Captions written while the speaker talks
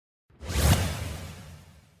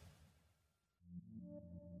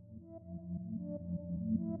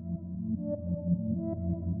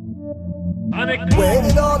Sonik. Where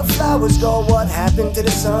did all the flowers go? What happened to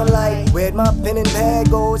the sunlight? Where'd my pen and pad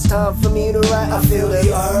go? It's time for me to write. I feel the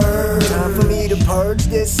urge. Time for me to purge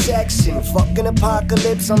this section. Fucking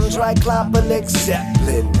apocalypse, I'm triclopolix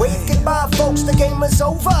Zeppelin. Wait, goodbye, folks, the game is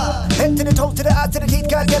over. Head to the toe, to the eye, to the teeth,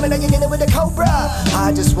 goddammit, now you're in it with the cobra.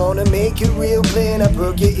 I just wanna make it real clear. Now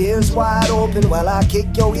perk your ears wide open while I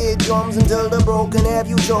kick your eardrums until they're broken. Have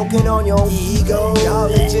you choking on your ego?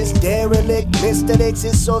 Y'all are just derelict. Mr.Liqz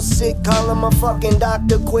is so sick, call him a fucking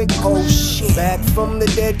doctor quick. Oh shit, back from the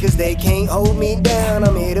dead cause they can't hold me down.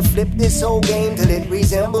 I'm here to flip this whole game till it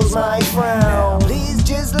resembles my frown. Please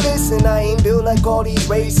just listen, I ain't built like all these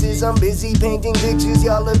races. I'm busy painting pictures,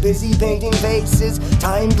 y'all are busy painting faces.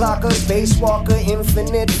 Time clocker, spacewalker,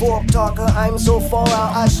 infinite fork talker. I'm so far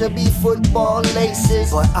out, I should be football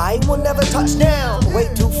laces, but I will never touch down. Way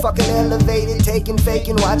too fucking elevated, taking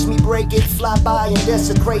faking, watch me break it, fly by and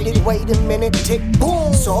desecrate it. Wait a minute, tick,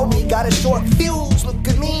 boom. Sorry, got a short fuse. Look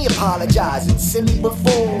at me apologizing, silly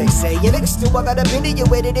buffoon. They say you next to I got a video.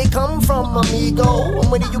 Where did it come from, amigo?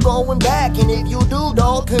 And when are you going back? And if you do,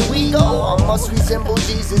 dog, can we go? I must resemble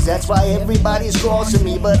Jesus, that's why everybody's crossing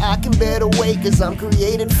me. But I can bear the weight cause I'm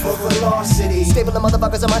created for velocity. Stable the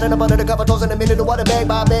motherfuckers, I'm hiding up under the cover, toes in a minute, the water bag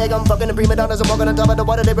by bag. I'm fucking the prima donnas, I'm walking on top of the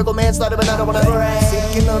water, lyrical manslaughter, but I don't wanna brag.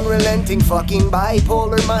 Sick and unrelenting, fucking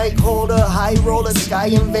bipolar, mic holder, high roller, sky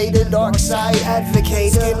invader, dark side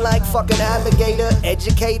advocator. Skin like fucking alligator,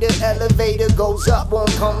 educator, elevator, goes up,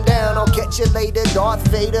 won't come down, I'll catch you later. Darth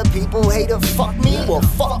Vader, people hater, fuck me, well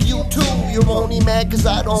fuck you too. You're only mad cause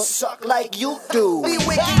I don't suck like you do. Be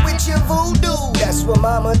wicked with your voodoo. That's what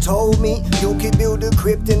mama told me. You could build a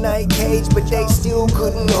kryptonite cage, but they still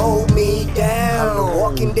couldn't hold me down. The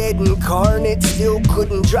Walking Dead incarnate still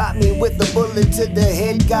couldn't drop me with a bullet to the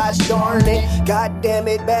head. Gosh darn it, god damn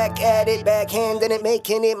it, back at it, backhanding it,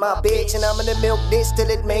 making it my bitch. And I'm gonna milk this till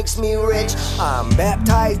it makes me rich. I'm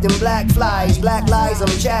baptized in black flies, black lies,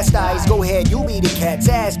 I'm chastised. Go ahead, you be the cat's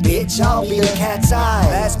ass, bitch, I'll be the cat's eye.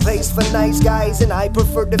 Last place for nice guys, and I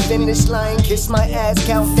prefer the finish line. Kiss my ass,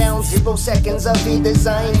 countdown, 0 seconds of a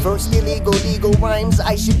design. First illegal, legal rhymes,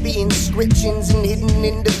 I should be inscriptions and hidden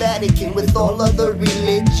in the Vatican with all other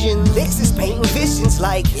religions. Liqz is painting visions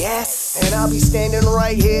like yes, and I'll be standing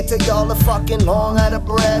right here till y'all are fucking long out of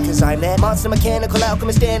breath. Cause I'm that monster mechanical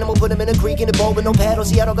alchemist animal, put him in a creek in a bowl with no paddle.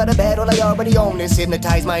 See, I don't got a battle, I already own this.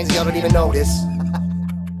 Hypnotized minds, y'all don't even know this.